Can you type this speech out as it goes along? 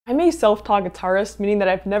a self-taught guitarist, meaning that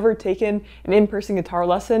I've never taken an in-person guitar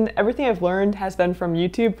lesson. Everything I've learned has been from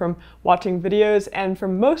YouTube, from watching videos, and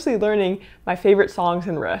from mostly learning my favorite songs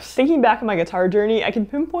and riffs. Thinking back on my guitar journey, I can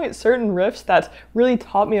pinpoint certain riffs that really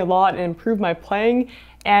taught me a lot and improved my playing,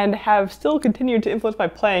 and have still continued to influence my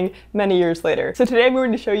playing many years later. So today I'm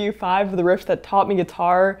going to show you 5 of the riffs that taught me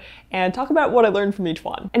guitar and talk about what I learned from each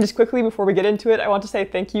one. And just quickly before we get into it, I want to say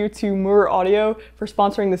thank you to MOOER Audio for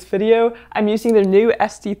sponsoring this video. I'm using their new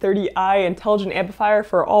SD30i intelligent amplifier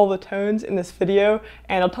for all the tones in this video,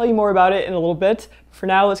 and I'll tell you more about it in a little bit. For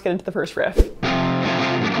now, let's get into the first riff.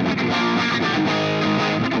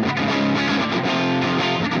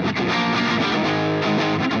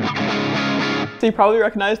 So you probably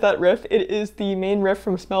recognize that riff. It is the main riff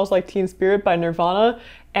from Smells Like Teen Spirit by Nirvana,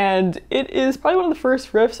 and it is probably one of the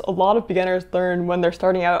first riffs a lot of beginners learn when they're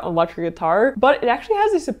starting out on electric guitar, but it actually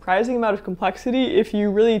has a surprising amount of complexity if you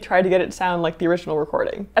really try to get it to sound like the original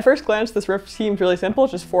recording. At first glance, this riff seems really simple,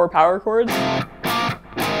 just 4 power chords.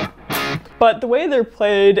 But the way they're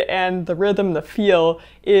played and the rhythm, the feel,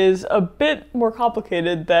 is a bit more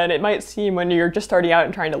complicated than it might seem when you're just starting out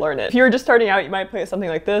and trying to learn it. If you're just starting out, you might play something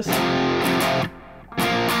like this.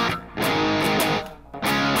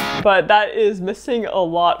 But that is missing a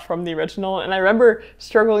lot from the original, and I remember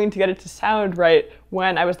struggling to get it to sound right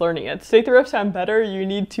when I was learning it. To make the riff sound better, you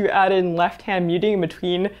need to add in left-hand muting in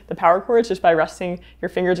between the power chords just by resting your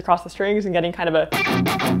fingers across the strings and getting kind of a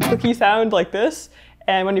cookie sound like this.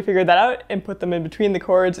 And when you figure that out and put them in between the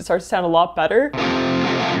chords, it starts to sound a lot better.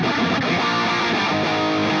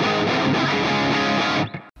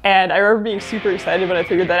 And I remember being super excited when I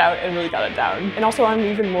figured that out and really got it down. And also on an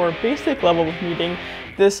even more basic level of muting,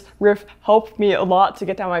 this riff helped me a lot to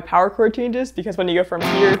get down my power chord changes, because when you go from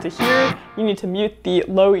here to here, you need to mute the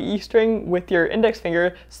low E string with your index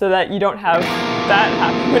finger so that you don't have that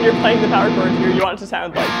happen when you're playing the power chord here. You want it to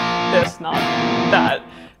sound like this, not that.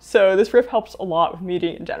 So this riff helps a lot with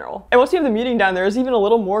muting in general. And once you have the muting down, there's even a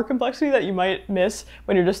little more complexity that you might miss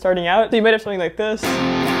when you're just starting out. So you might have something like this.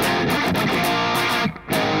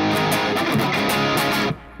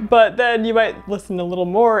 But then you might listen a little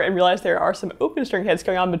more and realize there are some open string hits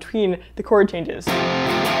going on between the chord changes.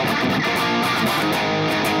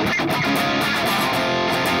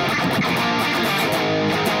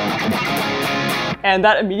 And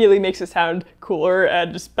that immediately makes it sound cooler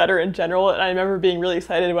and just better in general, and I remember being really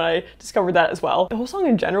excited when I discovered that as well. The whole song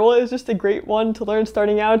in general is just a great one to learn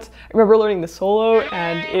starting out. I remember learning the solo,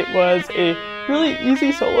 and it was a really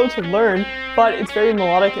easy solo to learn, but it's very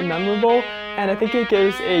melodic and memorable, and I think it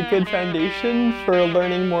gives a good foundation for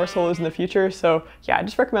learning more solos in the future. So yeah, I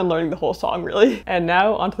just recommend learning the whole song really. And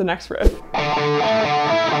now on to the next riff.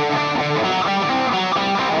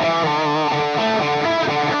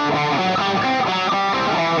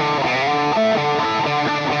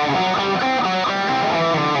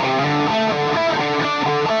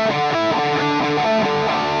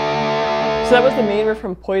 So that was the main riff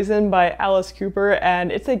from Poison by Alice Cooper,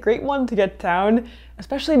 and it's a great one to get down,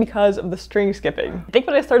 especially because of the string skipping. I think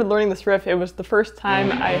when I started learning this riff, it was the first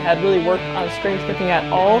time I had really worked on string skipping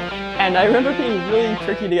at all, and I remember being really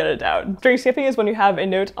tricky to get it down. String skipping is when you have a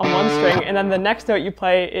note on one string, and then the next note you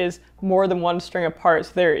play is more than one string apart,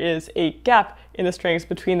 so there is a gap in the strings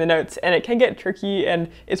between the notes, and it can get tricky, and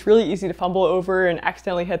it's really easy to fumble over and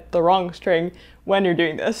accidentally hit the wrong string when you're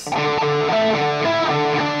doing this.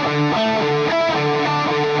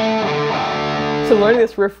 So learning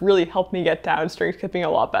this riff really helped me get down string skipping a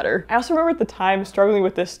lot better. I also remember at the time struggling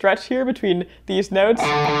with this stretch here between these notes.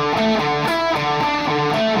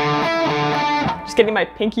 Just getting my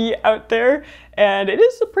pinky out there, and it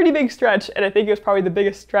is a pretty big stretch, and I think it was probably the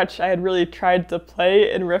biggest stretch I had really tried to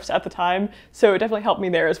play in riffs at the time, so it definitely helped me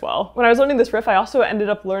there as well. When I was learning this riff, I also ended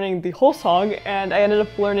up learning the whole song, and I ended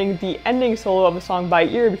up learning the ending solo of the song by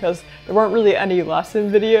ear because there weren't really any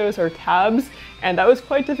lesson videos or tabs, and that was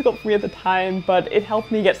quite difficult for me at the time, but it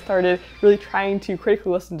helped me get started really trying to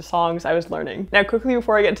critically listen to songs I was learning. Now quickly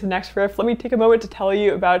before I get into the next riff, let me take a moment to tell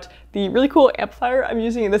you about the really cool amplifier I'm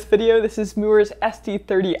using in this video. This is MOOER's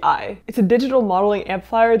SD30i. It's a digital modeling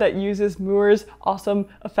amplifier that uses MOOER's awesome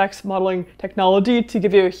effects modeling technology to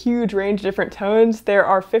give you a huge range of different tones. There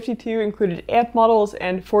are 52 included amp models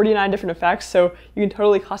and 49 different effects, so you can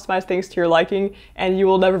totally customize things to your liking and you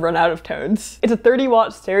will never run out of tones. It's a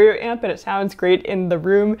 30-watt stereo amp and it sounds great in the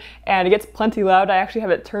room, and it gets plenty loud. I actually have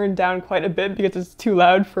it turned down quite a bit because it's too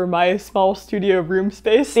loud for my small studio room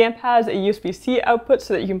space. The amp has a USB-C output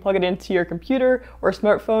so that you can plug it into your computer or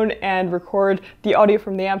smartphone and record the audio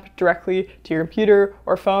from the amp directly to your computer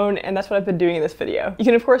or phone, and that's what I've been doing in this video. You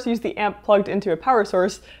can of course use the amp plugged into a power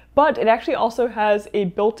source, but it actually also has a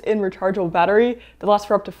built-in rechargeable battery that lasts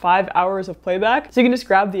for up to 5 hours of playback. So you can just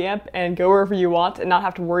grab the amp and go wherever you want and not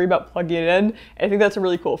have to worry about plugging it in. And I think that's a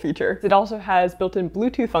really cool feature. It also has built-in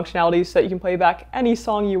Bluetooth functionality so that you can play back any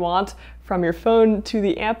song you want from your phone to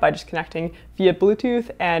the amp by just connecting via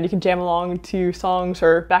Bluetooth, and you can jam along to songs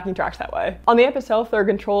or backing tracks that way. On the amp itself, there are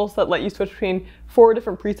controls that let you switch between 4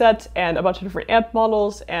 different presets and a bunch of different amp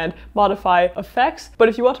models and modify effects. But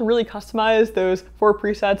if you want to really customize those 4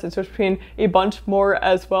 presets and switch between a bunch more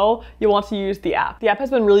as well, you'll want to use the app. The app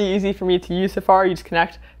has been really easy for me to use so far. You just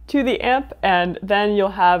connect to the amp and then you'll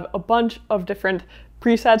have a bunch of different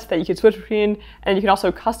presets that you can switch between, and you can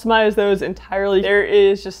also customize those entirely. There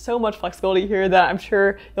is just so much flexibility here that I'm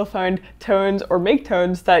sure you'll find tones or make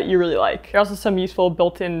tones that you really like. There are also some useful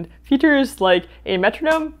built-in features like a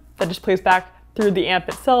metronome that just plays back through the amp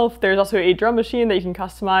itself. There's also a drum machine that you can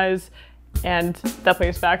customize and that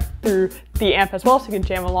plays back through the amp as well, so you can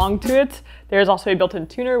jam along to it. There's also a built-in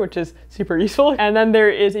tuner, which is super useful. And then there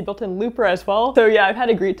is a built-in looper as well. So yeah, I've had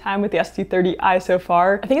a great time with the ST30i so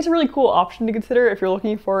far. I think it's a really cool option to consider if you're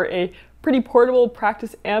looking for a pretty portable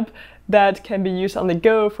practice amp that can be used on the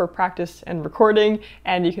go for practice and recording,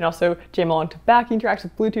 and you can also jam along to backing tracks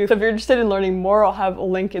with Bluetooth. So if you're interested in learning more, I'll have a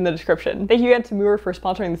link in the description. Thank you again to MOOER for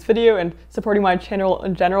sponsoring this video and supporting my channel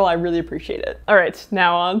in general. I really appreciate it. All right,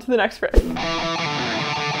 now on to the next riff.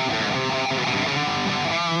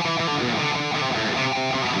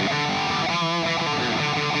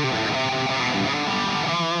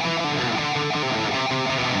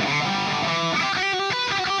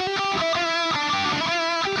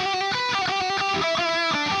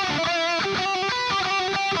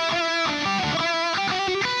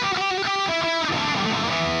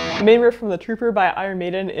 The main riff from The Trooper by Iron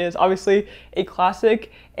Maiden is obviously a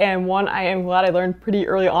classic and one I am glad I learned pretty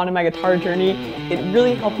early on in my guitar journey. It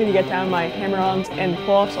really helped me to get down my hammer-ons and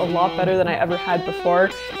pull-offs a lot better than I ever had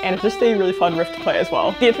before, and it's just a really fun riff to play as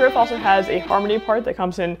well. The intro riff also has a harmony part that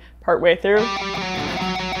comes in partway through.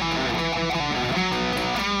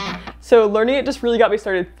 So learning it just really got me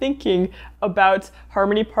started thinking about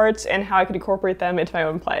harmony parts and how I could incorporate them into my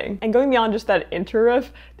own playing. And going beyond just that intro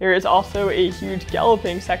riff, there is also a huge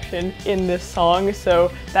galloping section in this song,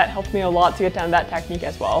 so that helped me a lot to get down that technique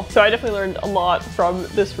as well. So I definitely learned a lot from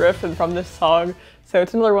this riff and from this song. So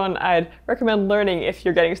it's another one I'd recommend learning if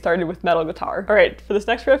you're getting started with metal guitar. All right, for this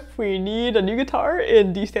next riff, we need a new guitar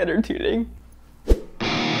in D standard tuning.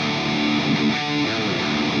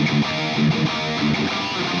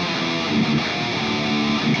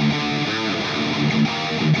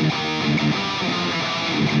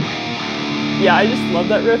 Yeah, I just love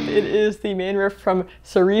that riff. It is the main riff from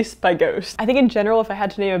Cerise by Ghost. I think in general, if I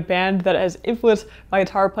had to name a band that has influenced my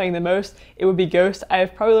guitar playing the most, it would be Ghost. I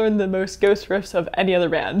have probably learned the most Ghost riffs of any other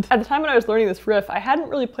band. At the time when I was learning this riff, I hadn't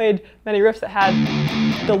really played many riffs that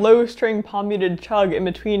had the low string palm muted chug in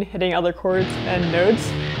between hitting other chords and notes.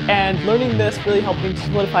 And learning this really helped me to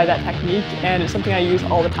solidify that technique, and it's something I use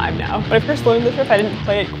all the time now. When I first learned this riff, I didn't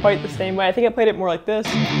play it quite the same way. I think I played it more like this.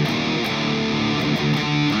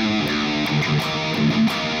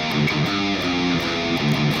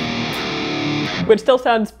 Which still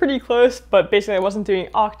sounds pretty close, but basically I wasn't doing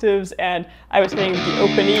octaves and I was hitting the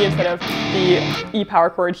open E instead of the E power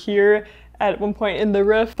chord here at one point in the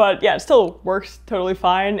riff. But yeah, it still works totally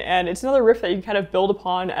fine, and it's another riff that you can kind of build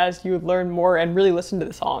upon as you learn more and really listen to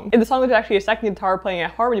the song. In the song, there's actually a second guitar playing a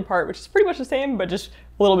harmony part, which is pretty much the same, but just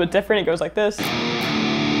a little bit different. It goes like this.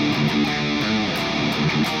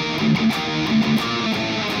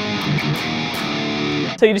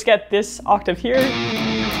 So you just get this octave here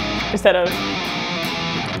instead of,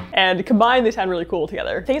 and combined they sound really cool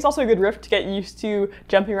together. I think it's also a good riff to get used to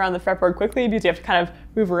jumping around the fretboard quickly because you have to kind of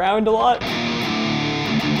move around a lot.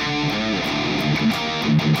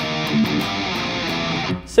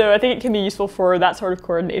 So I think it can be useful for that sort of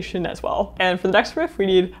coordination as well. And for the next riff, we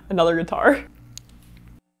need another guitar.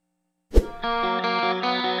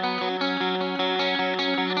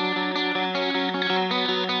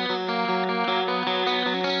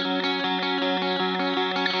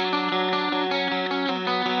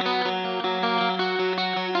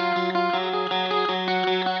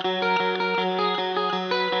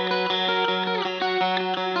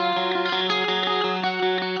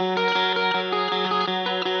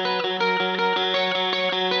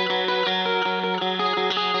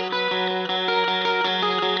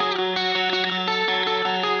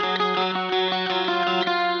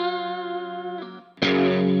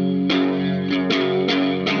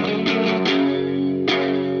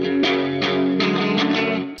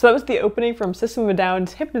 So that was the opening from System of a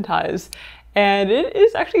Down's Hypnotize, and it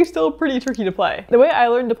is actually still pretty tricky to play. The way I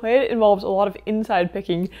learned to play it involves a lot of inside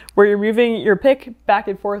picking, where you're moving your pick back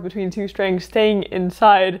and forth between two strings, staying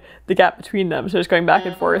inside the gap between them. So just going back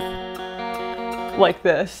and forth like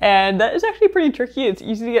this. And that is actually pretty tricky. It's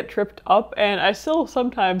easy to get tripped up, and I still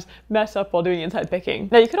sometimes mess up while doing inside picking.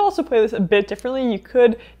 Now you could also play this a bit differently. You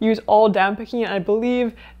could use all down picking, and I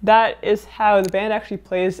believe that is how the band actually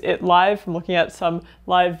plays it live from looking at some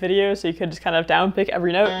live videos. So you could just kind of down pick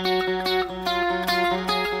every note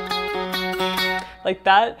like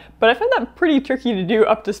that, but I found that pretty tricky to do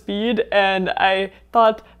up to speed, and I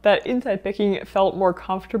thought that inside picking felt more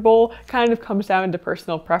comfortable. Kind of comes down to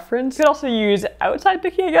personal preference. You could also use outside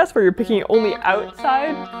picking, I guess, where you're picking only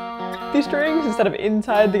outside these strings instead of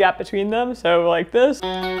inside the gap between them, so like this.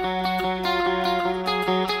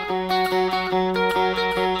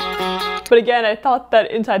 But again, I thought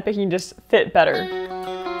that inside picking just fit better.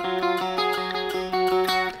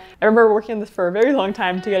 I remember working on this for a very long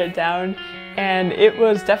time to get it down, and it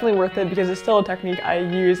was definitely worth it because it's still a technique I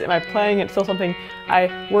use in my playing. It's still something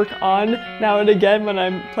I work on now and again when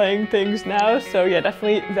I'm playing things now. So yeah,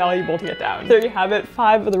 definitely valuable to get down. There you have it,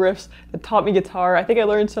 5 of the riffs that taught me guitar. I think I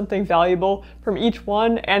learned something valuable from each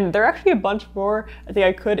one, and there are actually a bunch more I think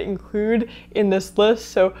I could include in this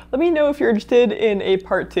list. So let me know if you're interested in a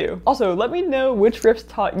part 2. Also, let me know which riffs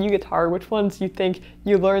taught you guitar, which ones you think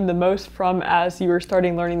you learned the most from as you were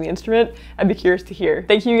starting learning the instrument. I'd be curious to hear.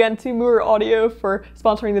 Thank you again to MOOER Audio for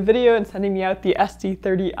sponsoring the video and sending me out the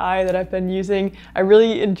SD30i that I've been using. I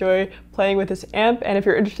really enjoy playing with this amp, and if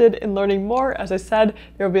you're interested in learning more, as I said,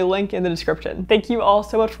 there will be a link in the description. Thank you all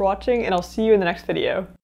so much for watching, and I'll see you in the next video.